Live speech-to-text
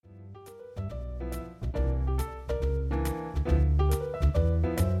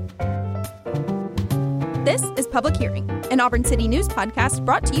Public Hearing, an Auburn City News podcast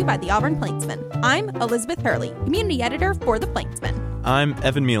brought to you by the Auburn Plainsman. I'm Elizabeth Hurley, Community Editor for the Plainsman. I'm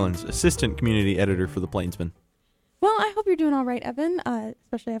Evan Mealens, Assistant Community Editor for the Plainsman. Well, I hope you're doing all right, Evan,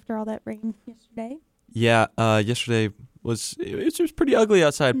 especially after all that rain yesterday. Yeah, yesterday was pretty ugly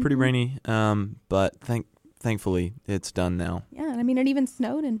outside, pretty rainy, but thankfully it's done now. Yeah, I mean, it even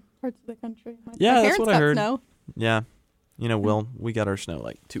snowed in parts of the country. My that's what I heard. Snow. Yeah, we got our snow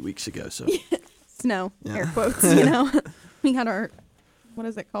like 2 weeks ago, so. Snow, yeah. Air quotes, We got our, what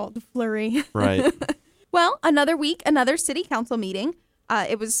is it called, the flurry. Right. Well, another week, another city council meeting.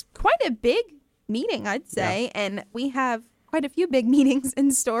 It was quite a big meeting, I'd say, and we have quite a few big meetings in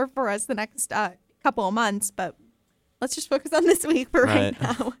store for us the next couple of months, but let's just focus on this week for right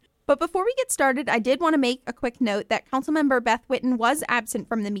now. But before we get started, I did want to make a quick note that Councilmember Beth Whitten was absent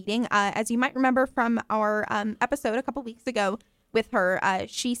from the meeting. As you might remember from our episode a couple weeks ago with her,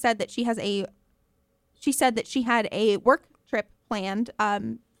 she said that she had a work trip planned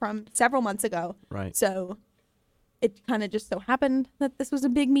from several months ago. Right. So it kind of just so happened that this was a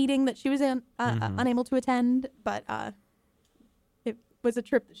big meeting that she was unable to attend, but it was a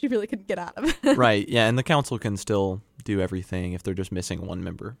trip that she really couldn't get out of. Right. Yeah, and the council can still do everything if they're just missing one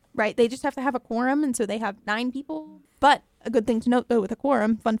member. Right. They just have to have a quorum, and so they have 9 people. But a good thing to note, though, with a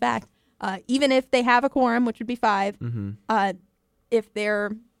quorum, fun fact, even if they have a quorum, which would be 5, if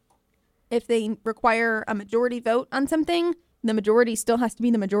they require a majority vote on something, the majority still has to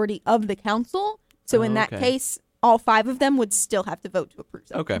be the majority of the council. So in that case, all 5 of them would still have to vote to approve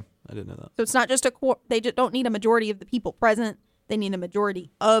something. Okay, I didn't know that. So it's not just they just don't need a majority of the people present. They need a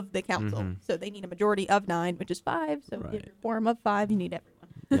majority of the council. So they need a majority of 9, which is 5. So if you have your quorum of 5, you need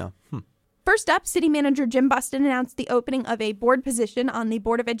everyone. Yeah. First up, City Manager Jim Buston announced the opening of a board position on the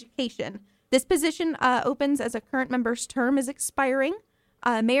Board of Education. This position opens as a current member's term is expiring.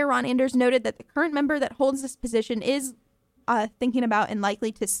 Mayor Ron Anders noted that the current member that holds this position is thinking about and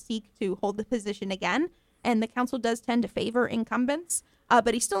likely to seek to hold the position again, and the council does tend to favor incumbents,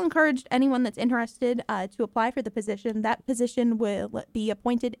 but he still encouraged anyone that's interested to apply for the position. That position will be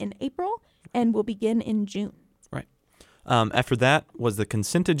appointed in April and will begin in June. Right. After that was the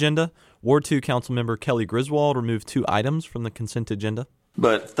consent agenda. Ward 2 Councilmember Kelly Griswold removed 2 items from the consent agenda.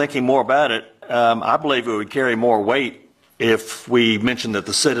 But thinking more about it, I believe it would carry more weight if we mentioned that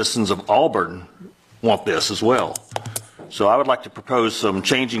the citizens of Auburn want this as well. So I would like to propose some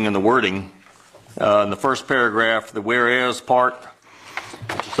changing in the wording. In the first paragraph, the whereas part,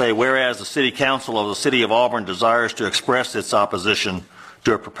 say, whereas the City Council of the City of Auburn desires to express its opposition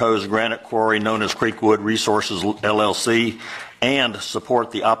to a proposed granite quarry known as Creekwood Resources, LLC, and support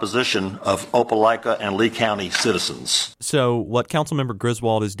the opposition of Opelika and Lee County citizens. So what Councilmember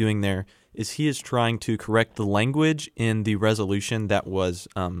Griswold is doing there is he is trying to correct the language in the resolution that was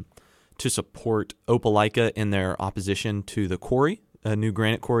to support Opelika in their opposition to the quarry, a new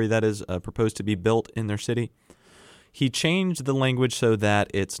granite quarry that is proposed to be built in their city. He changed the language so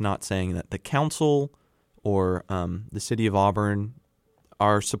that it's not saying that the council or the city of Auburn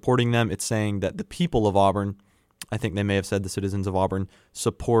are supporting them. It's saying that the people of Auburn, I think they may have said the citizens of Auburn,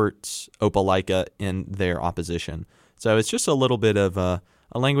 supports Opelika in their opposition. So it's just a little bit of a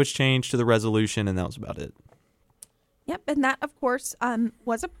language change to the resolution, and that was about it. Yep, and that, of course,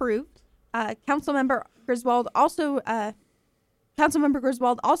 was approved. Councilmember Griswold also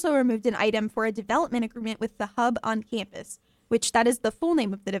removed an item for a development agreement with the Hub on campus, which that is the full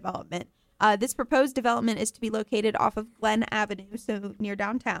name of the development. This proposed development is to be located off of Glen Avenue, so near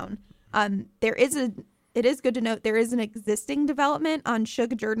downtown. It is good to note there is an existing development on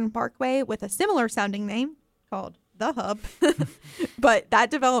Sugar Jordan Parkway with a similar sounding name called The Hub, but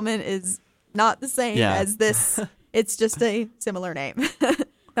that development is not the same as this. It's just a similar name.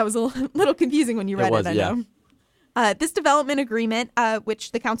 That was a little confusing when you read it, I know. This development agreement,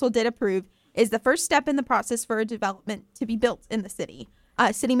 which the council did approve, is the first step in the process for a development to be built in the city.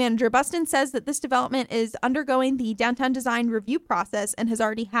 City Manager Buston says that this development is undergoing the downtown design review process and has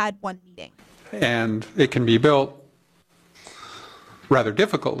already had 1 meeting. And it can be built rather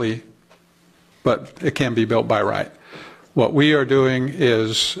difficultly, but it can be built by right. What we are doing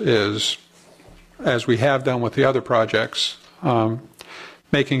is as we have done with the other projects,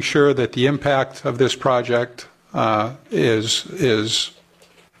 making sure that the impact of this project is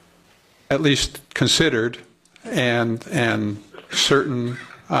at least considered, and certain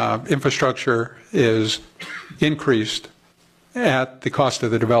infrastructure is increased at the cost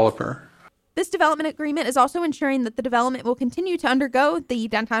of the developer. This development agreement is also ensuring that the development will continue to undergo the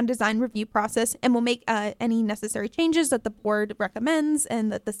downtown design review process and will make any necessary changes that the board recommends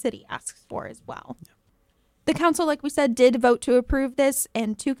and that the city asks for as well. Yeah. The council, like we said, did vote to approve this,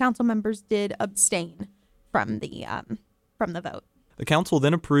 and 2 council members did abstain from the vote. The council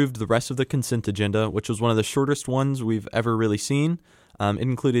then approved the rest of the consent agenda, which was one of the shortest ones we've ever really seen. It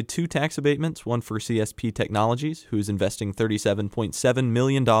included 2 tax abatements, one for CSP Technologies, who's investing $37.7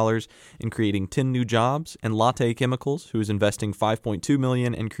 million in creating 10 new jobs, and Latte Chemicals, who is investing $5.2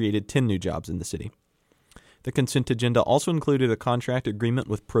 million and created 10 new jobs in the city. The consent agenda also included a contract agreement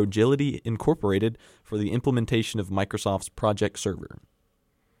with Progility Incorporated for the implementation of Microsoft's Project Server.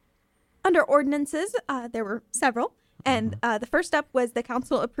 Under ordinances, there were several. And the first up was the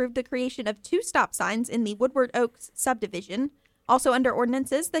council approved the creation of 2 stop signs in the Woodward Oaks subdivision. Also under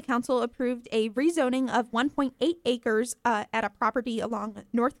ordinances, the council approved a rezoning of 1.8 acres at a property along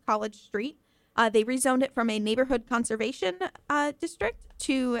North College Street. They rezoned it from a neighborhood conservation district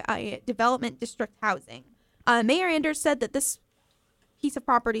to a development district housing. Mayor Anders said that this piece of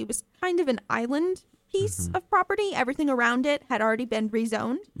property was kind of an island piece of property. Everything around it had already been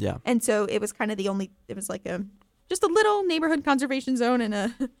rezoned. Yeah. And so it was kind of it was like just a little neighborhood conservation zone and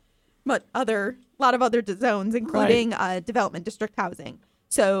a lot of other zones, including development district housing.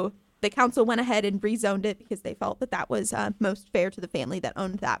 So the council went ahead and rezoned it because they felt that was most fair to the family that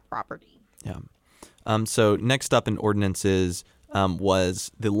owned that property. Yeah. So next up in ordinances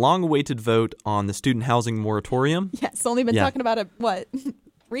was the long-awaited vote on the student housing moratorium. Yes, only been talking about it,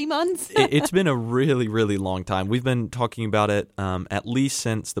 3 months? It's been a really, really long time. We've been talking about it at least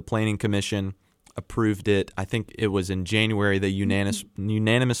since the Planning Commission approved it. I think it was in January they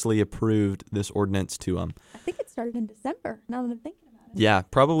unanimously approved this ordinance to I think it started in December, now that I'm thinking about it. Yeah,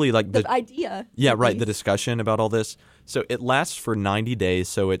 probably like the idea. Yeah, right, the discussion about all this. So it lasts for 90 days.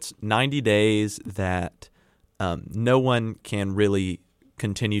 So it's 90 days that no one can really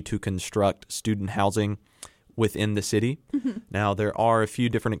continue to construct student housing within the city. Now, there are a few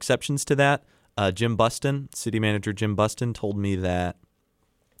different exceptions to that. City Manager Jim Buston told me that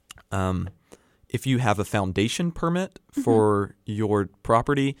if you have a foundation permit for your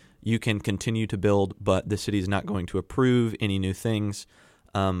property, you can continue to build, but the city is not going to approve any new things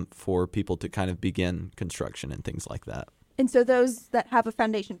for people to kind of begin construction and things like that. And so those that have a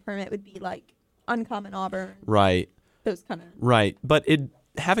foundation permit would be like Uncommon Auburn. Right. Those kind of. Right. But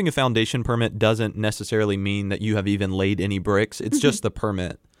having a foundation permit doesn't necessarily mean that you have even laid any bricks. It's just the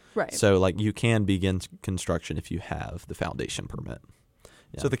permit. Right. So like you can begin construction if you have the foundation permit.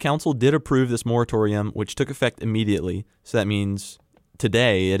 Yeah. So the council did approve this moratorium, which took effect immediately. So that means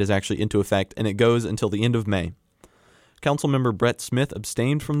today it is actually into effect, and it goes until the end of May. Councilmember Brett Smith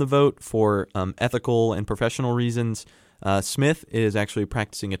abstained from the vote for ethical and professional reasons. Smith is actually a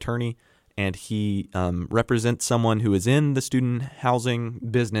practicing attorney, and he represents someone who is in the student housing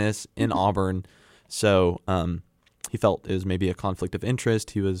business in Auburn. So he felt it was maybe a conflict of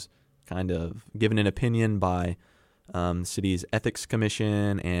interest. He was kind of given an opinion by the city's ethics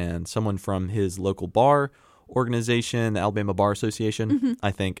commission and someone from his local bar organization, the Alabama Bar Association,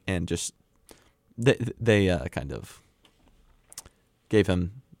 I think, and just they kind of gave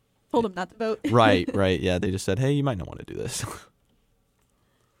him... Told him not to vote. Right. Yeah, they just said, hey, you might not want to do this.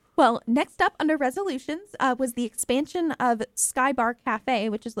 Well, next up under resolutions was the expansion of Sky Bar Cafe,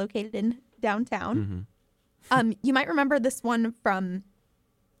 which is located in downtown. You might remember this one from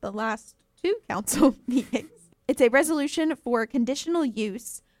the last 2 council meetings. It's a resolution for conditional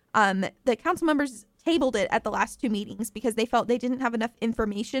use. The council members tabled it at the last 2 meetings because they felt they didn't have enough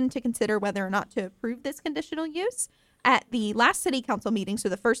information to consider whether or not to approve this conditional use. At the last city council meeting, so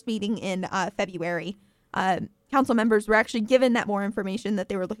the first meeting in February, council members were actually given that more information that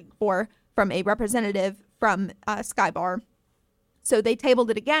they were looking for from a representative from Sky Bar. So they tabled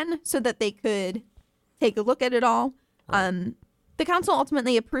it again so that they could take a look at it all. The council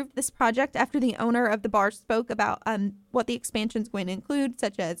ultimately approved this project after the owner of the bar spoke about what the expansion is going to include,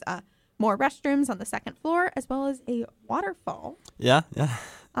 such as more restrooms on the second floor, as well as a waterfall. Yeah.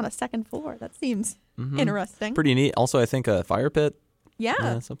 On a second floor. That seems interesting. Pretty neat. Also, I think a fire pit.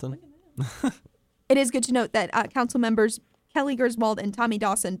 Yeah. Something. It is good to note that council members Kelly Griswold and Tommy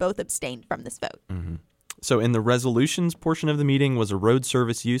Dawson both abstained from this vote. So in the resolutions portion of the meeting was a road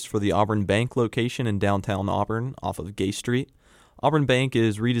service use for the Auburn Bank location in downtown Auburn off of Gay Street. Auburn Bank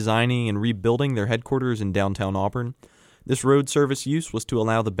is redesigning and rebuilding their headquarters in downtown Auburn. This road service use was to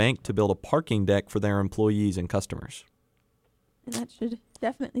allow the bank to build a parking deck for their employees and customers. And that should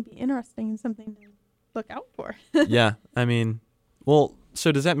definitely be interesting and something to look out for. Yeah, I mean, well,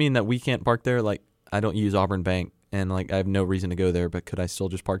 so does that mean that we can't park there? Like, I don't use Auburn Bank, and like I have no reason to go there, but could I still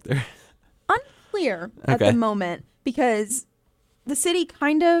just park there? Unclear at the moment, because the city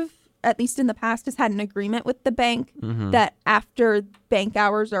kind of, at least in the past, has had an agreement with the bank that after bank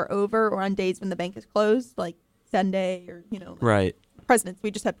hours are over or on days when the bank is closed, like Sunday or, right. President's,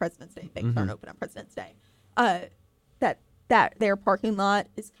 we just had President's Day. Banks aren't open on President's Day. that their parking lot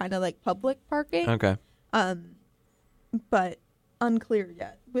is kind of like public parking. Okay. But unclear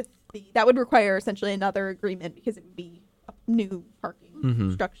yet. That would require essentially another agreement because it would be a new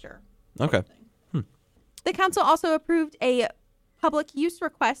parking structure. Okay. The council also approved a public use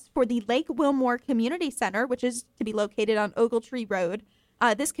request for the Lake Wilmore Community Center, which is to be located on Ogletree Road.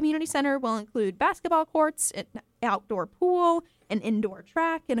 This community center will include basketball courts, an outdoor pool, an indoor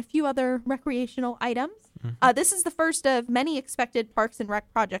track, and a few other recreational items. This is the first of many expected parks and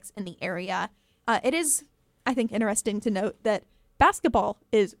rec projects in the area. It is, I think, interesting to note that basketball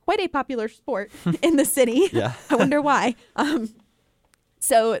is quite a popular sport in the city. Yeah. I wonder why.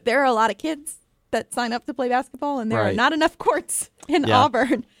 So there are a lot of kids that sign up to play basketball, and there are not enough courts in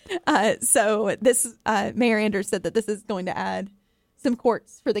Auburn. So this Mayor Anders said that this is going to add some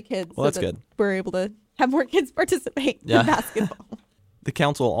courts for the kids. Well, that's good. We're able to have more kids participate in basketball. The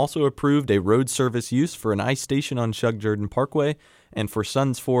council also approved a road service use for an ice station on Shug Jordan Parkway and for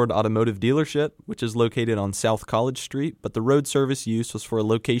Sons Ford Automotive Dealership, which is located on South College Street, but the road service use was for a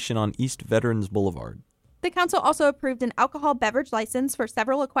location on East Veterans Boulevard. The council also approved an alcohol beverage license for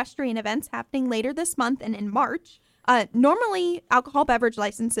several equestrian events happening later this month and in March. Normally, alcohol beverage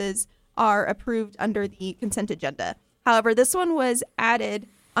licenses are approved under the consent agenda. However, this one was added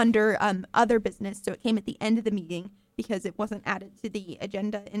under other business, so it came at the end of the meeting because it wasn't added to the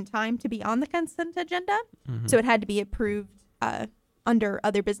agenda in time to be on the consent agenda. So it had to be approved under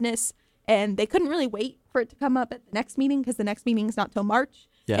other business, and they couldn't really wait for it to come up at the next meeting because the next meeting is not till March.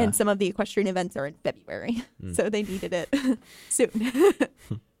 Yeah. And some of the equestrian events are in February, so they needed it soon.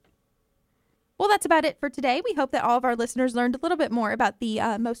 Well, that's about it for today. We hope that all of our listeners learned a little bit more about the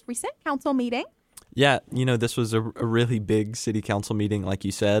most recent council meeting. Yeah, this was a really big city council meeting, like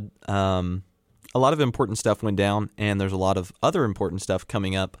you said. A lot of important stuff went down, and there's a lot of other important stuff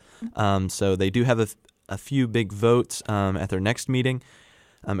coming up. So they do have a few big votes at their next meeting.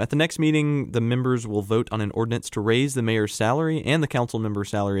 At the next meeting, the members will vote on an ordinance to raise the mayor's salary and the council member's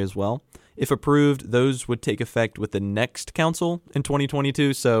salary as well. If approved, those would take effect with the next council in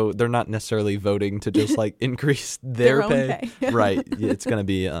 2022, so they're not necessarily voting to just increase their pay. Right. It's going to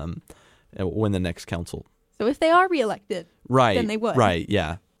be when the next council. So if they are reelected, then they would. Right,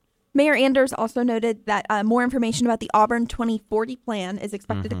 yeah. Mayor Anders also noted that more information about the Auburn 2040 plan is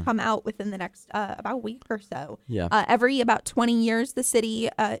expected to come out within the next about a week or so. Yeah. Every about 20 years, the city,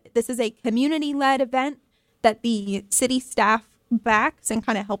 this is a community-led event that the city staff backs and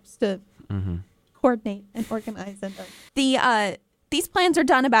kind of helps to coordinate and organize. And these plans are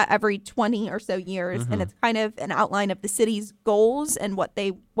done about every 20 or so years, and it's kind of an outline of the city's goals and what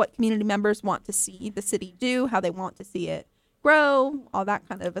community members want to see the city do, how they want to see it grow, all that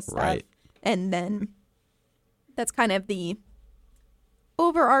kind of stuff. Right. And then that's kind of the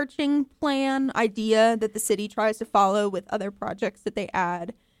overarching plan idea that the city tries to follow with other projects that they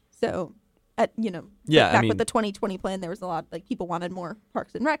add. So, back with the 2020 plan, there was a lot, people wanted more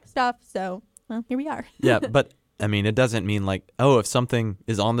Parks and Rec stuff. So, well, here we are. Yeah, but it doesn't mean if something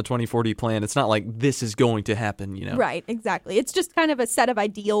is on the 2040 plan, it's not like this is going to happen, Right, exactly. It's just kind of a set of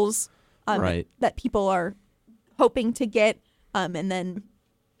ideals that people are hoping to get. And then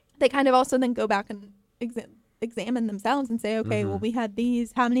they kind of also then go back and examine themselves and say, okay, well, we had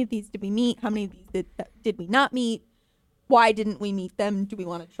these. How many of these did we meet? How many of these did we not meet? Why didn't we meet them? Do we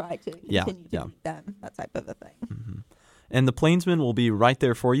want to try to continue to meet them? That type of a thing. And the Plainsman will be right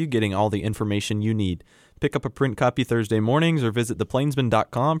there for you, getting all the information you need. Pick up a print copy Thursday mornings or visit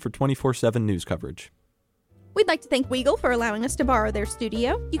theplainsman.com for 24/7 news coverage. We'd like to thank Weagle for allowing us to borrow their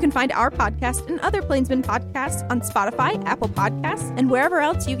studio. You can find our podcast and other Plainsman podcasts on Spotify, Apple Podcasts, and wherever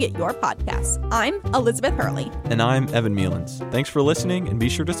else you get your podcasts. I'm Elizabeth Hurley. And I'm Evan Mullins. Thanks for listening, and be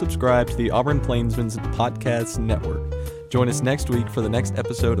sure to subscribe to the Auburn Plainsman's Podcast Network. Join us next week for the next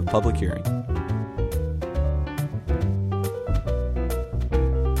episode of Public Hearing.